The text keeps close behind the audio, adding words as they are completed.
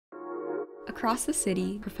Across the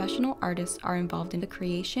city, professional artists are involved in the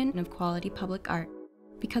creation of quality public art.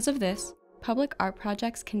 Because of this, public art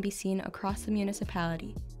projects can be seen across the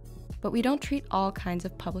municipality, but we don't treat all kinds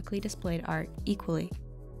of publicly displayed art equally.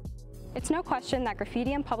 It's no question that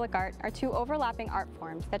graffiti and public art are two overlapping art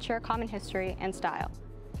forms that share a common history and style.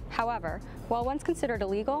 However, while one's considered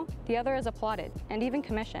illegal, the other is applauded and even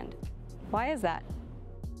commissioned. Why is that?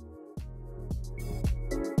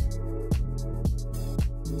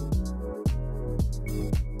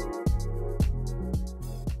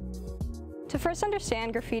 To first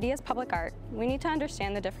understand graffiti as public art, we need to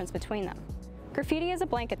understand the difference between them. Graffiti is a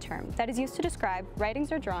blanket term that is used to describe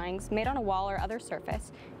writings or drawings made on a wall or other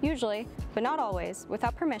surface, usually, but not always,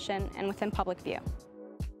 without permission and within public view.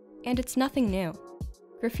 And it's nothing new.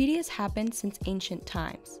 Graffiti has happened since ancient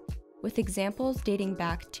times, with examples dating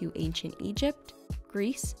back to ancient Egypt,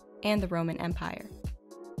 Greece, and the Roman Empire.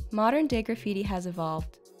 Modern-day graffiti has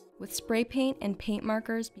evolved, with spray paint and paint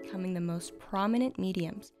markers becoming the most prominent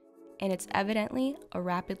mediums, and it's evidently a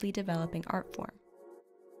rapidly developing art form.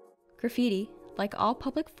 Graffiti, like all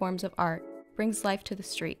public forms of art, brings life to the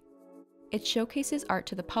street. It showcases art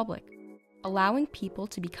to the public, allowing people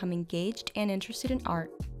to become engaged and interested in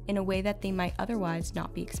art in a way that they might otherwise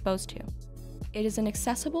not be exposed to. It is an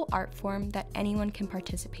accessible art form that anyone can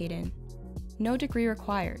participate in. No degree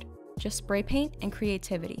required, just spray paint and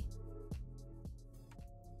creativity.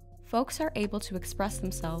 Folks are able to express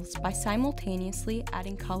themselves by simultaneously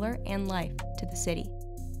adding color and life to the city.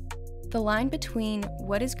 The line between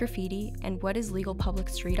what is graffiti and what is legal public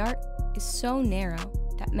street art is so narrow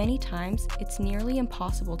that many times it's nearly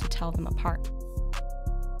impossible to tell them apart.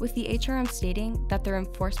 With the HRM stating that their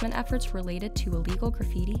enforcement efforts related to illegal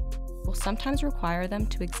graffiti will sometimes require them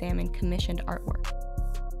to examine commissioned artwork.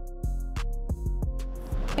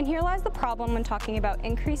 And here lies the problem when talking about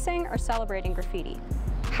increasing or celebrating graffiti.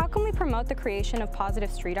 How can we promote the creation of positive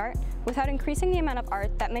street art without increasing the amount of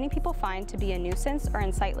art that many people find to be a nuisance or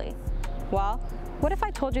unsightly? Well, what if I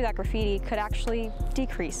told you that graffiti could actually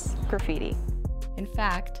decrease graffiti? In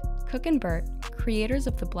fact, Cook and Burt, creators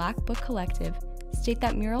of the Black Book Collective, state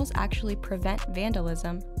that murals actually prevent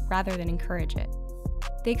vandalism rather than encourage it.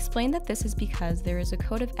 They explain that this is because there is a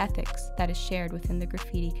code of ethics that is shared within the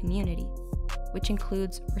graffiti community, which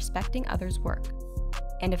includes respecting others' work.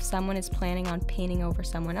 And if someone is planning on painting over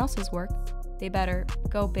someone else's work, they better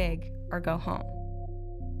go big or go home.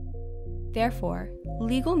 Therefore,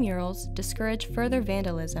 legal murals discourage further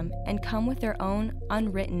vandalism and come with their own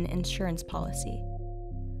unwritten insurance policy.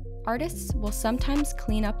 Artists will sometimes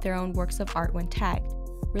clean up their own works of art when tagged,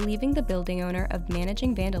 relieving the building owner of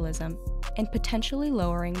managing vandalism and potentially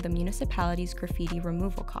lowering the municipality's graffiti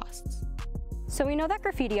removal costs. So we know that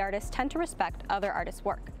graffiti artists tend to respect other artists'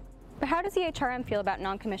 work. But how does the HRM feel about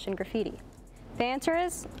non-commissioned graffiti? The answer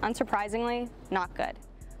is, unsurprisingly, not good.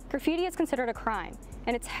 Graffiti is considered a crime,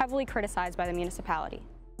 and it's heavily criticized by the municipality.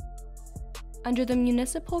 Under the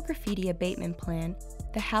Municipal Graffiti Abatement Plan,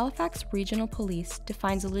 the Halifax Regional Police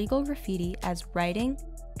defines illegal graffiti as writing,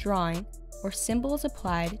 drawing, or symbols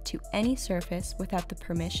applied to any surface without the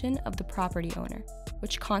permission of the property owner,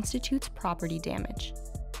 which constitutes property damage.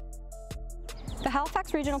 The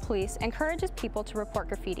Halifax Regional Police encourages people to report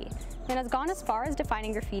graffiti and has gone as far as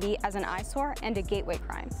defining graffiti as an eyesore and a gateway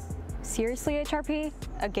crime. Seriously, HRP?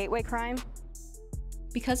 A gateway crime?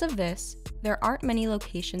 Because of this, there aren't many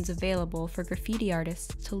locations available for graffiti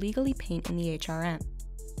artists to legally paint in the HRM.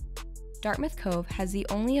 Dartmouth Cove has the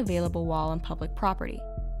only available wall on public property.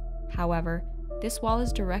 However, this wall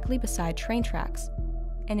is directly beside train tracks,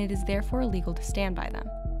 and it is therefore illegal to stand by them.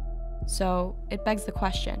 So, it begs the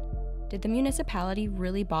question, did the municipality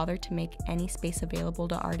really bother to make any space available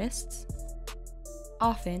to artists?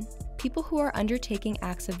 Often, people who are undertaking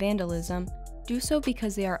acts of vandalism do so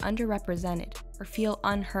because they are underrepresented or feel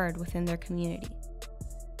unheard within their community.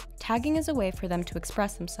 Tagging is a way for them to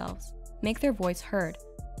express themselves, make their voice heard,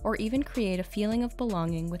 or even create a feeling of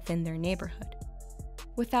belonging within their neighborhood.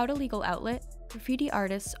 Without a legal outlet, graffiti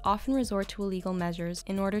artists often resort to illegal measures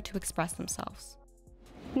in order to express themselves.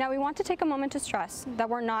 Now we want to take a moment to stress that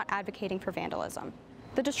we're not advocating for vandalism.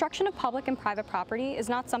 The destruction of public and private property is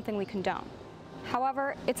not something we condone.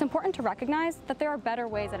 However, it's important to recognize that there are better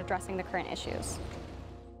ways at addressing the current issues.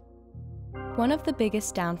 One of the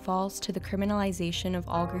biggest downfalls to the criminalization of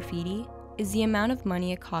all graffiti is the amount of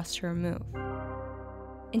money it costs to remove.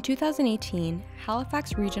 In 2018,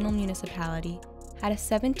 Halifax Regional Municipality had a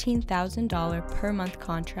 $17,000 per month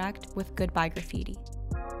contract with Goodbye Graffiti.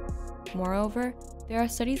 Moreover, there are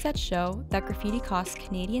studies that show that graffiti costs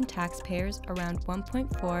Canadian taxpayers around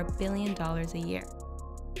 $1.4 billion a year.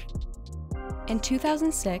 In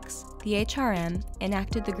 2006, the HRM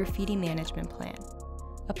enacted the Graffiti Management Plan,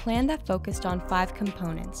 a plan that focused on 5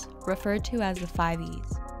 components, referred to as the 5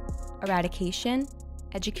 E's: eradication,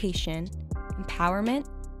 education, empowerment,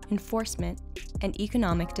 enforcement, and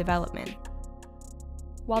economic development.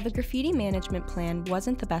 While the Graffiti Management Plan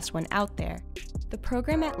wasn't the best one out there, the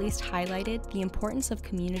program at least highlighted the importance of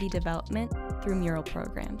community development through mural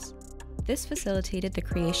programs. This facilitated the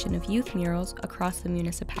creation of youth murals across the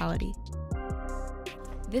municipality.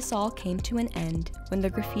 This all came to an end when the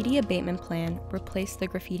Graffiti Abatement Plan replaced the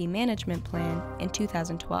Graffiti Management Plan in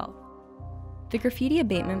 2012. The Graffiti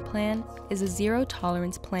Abatement Plan is a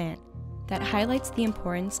zero-tolerance plan that highlights the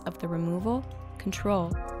importance of the removal,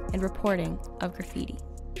 control, and reporting of graffiti.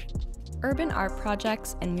 Urban art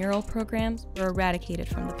projects and mural programs were eradicated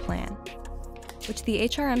from the plan, which the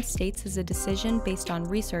HRM states is a decision based on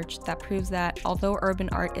research that proves that although urban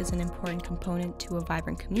art is an important component to a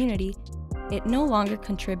vibrant community, it no longer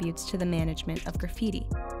contributes to the management of graffiti.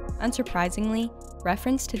 Unsurprisingly,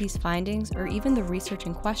 reference to these findings or even the research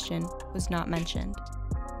in question was not mentioned.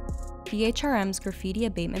 The HRM's Graffiti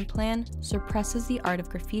Abatement Plan suppresses the art of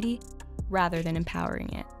graffiti rather than empowering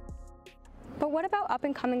it. But what about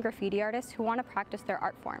up-and-coming graffiti artists who want to practice their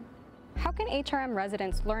art form? How can HRM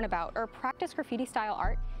residents learn about or practice graffiti-style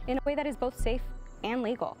art in a way that is both safe and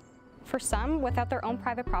legal? For some, without their own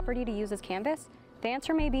private property to use as canvas, the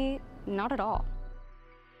answer may be not at all.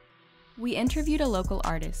 We interviewed a local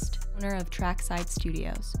artist, owner of Trackside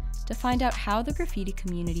Studios, to find out how the graffiti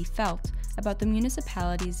community felt about the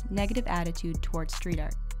municipality's negative attitude towards street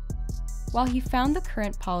art. While he found the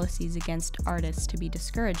current policies against artists to be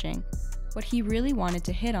discouraging, what he really wanted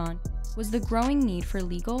to hit on was the growing need for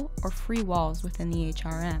legal or free walls within the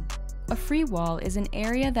HRM. A free wall is an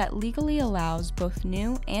area that legally allows both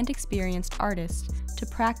new and experienced artists to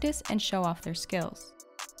practice and show off their skills.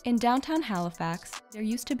 In downtown Halifax, there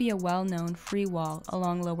used to be a well-known free wall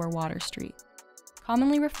along Lower Water Street,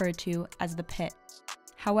 commonly referred to as the Pit.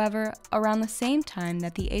 However, around the same time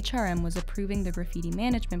that the HRM was approving the Graffiti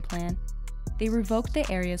Management Plan, they revoked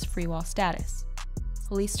the area's free wall status.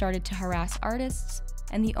 Police started to harass artists,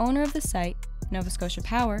 and the owner of the site, Nova Scotia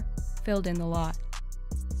Power, filled in the lot.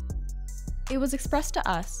 It was expressed to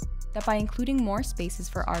us that by including more spaces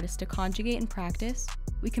for artists to conjugate and practice,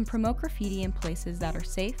 we can promote graffiti in places that are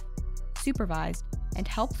safe, supervised, and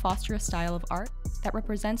help foster a style of art that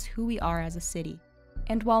represents who we are as a city.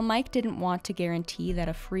 And while Mike didn't want to guarantee that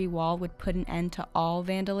a free wall would put an end to all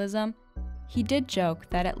vandalism, he did joke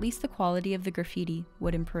that at least the quality of the graffiti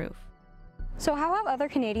would improve. So how have other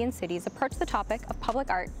Canadian cities approached the topic of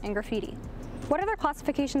public art and graffiti? What are their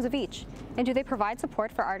classifications of each? And do they provide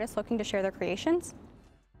support for artists looking to share their creations?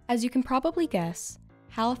 As you can probably guess,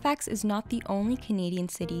 Halifax is not the only Canadian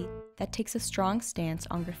city that takes a strong stance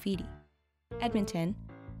on graffiti. Edmonton,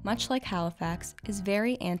 much like Halifax, is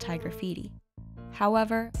very anti-graffiti.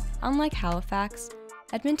 However, unlike Halifax,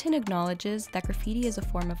 Edmonton acknowledges that graffiti is a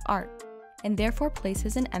form of art, and therefore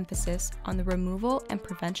places an emphasis on the removal and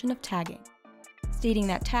prevention of tagging, stating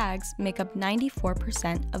that tags make up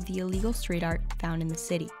 94% of the illegal street art found in the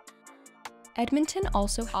city. Edmonton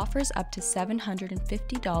also offers up to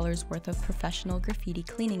 $750 worth of professional graffiti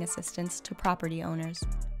cleaning assistance to property owners.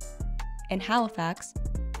 In Halifax,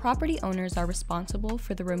 property owners are responsible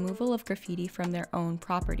for the removal of graffiti from their own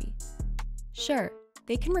property. Sure,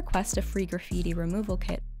 they can request a free graffiti removal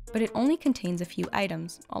kit, but it only contains a few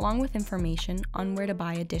items, along with information on where to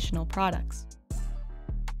buy additional products.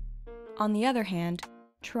 On the other hand,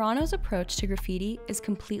 Toronto's approach to graffiti is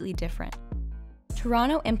completely different.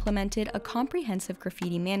 Toronto implemented a comprehensive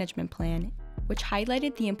graffiti management plan, which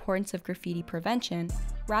highlighted the importance of graffiti prevention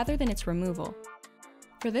rather than its removal.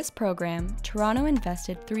 For this program, Toronto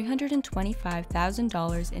invested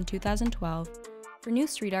 $325,000 in 2012 for new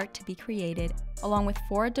street art to be created, along with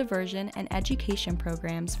 4 diversion and education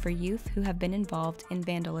programs for youth who have been involved in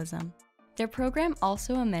vandalism. Their program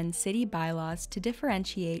also amends city bylaws to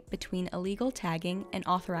differentiate between illegal tagging and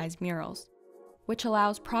authorized murals, which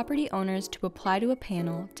allows property owners to apply to a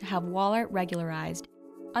panel to have wall art regularized.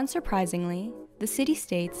 Unsurprisingly, the city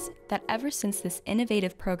states that ever since this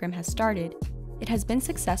innovative program has started, it has been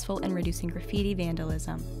successful in reducing graffiti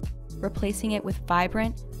vandalism, replacing it with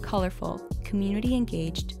vibrant, colorful,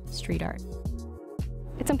 community-engaged street art.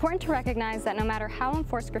 It's important to recognize that no matter how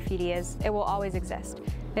enforced graffiti is, it will always exist.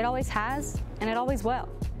 It always has, and it always will.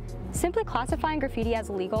 Simply classifying graffiti as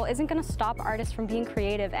illegal isn't going to stop artists from being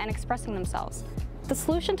creative and expressing themselves. The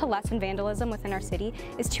solution to lessen vandalism within our city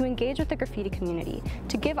is to engage with the graffiti community,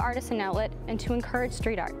 to give artists an outlet, and to encourage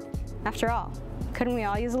street art. After all, couldn't we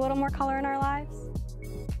all use a little more color in our lives?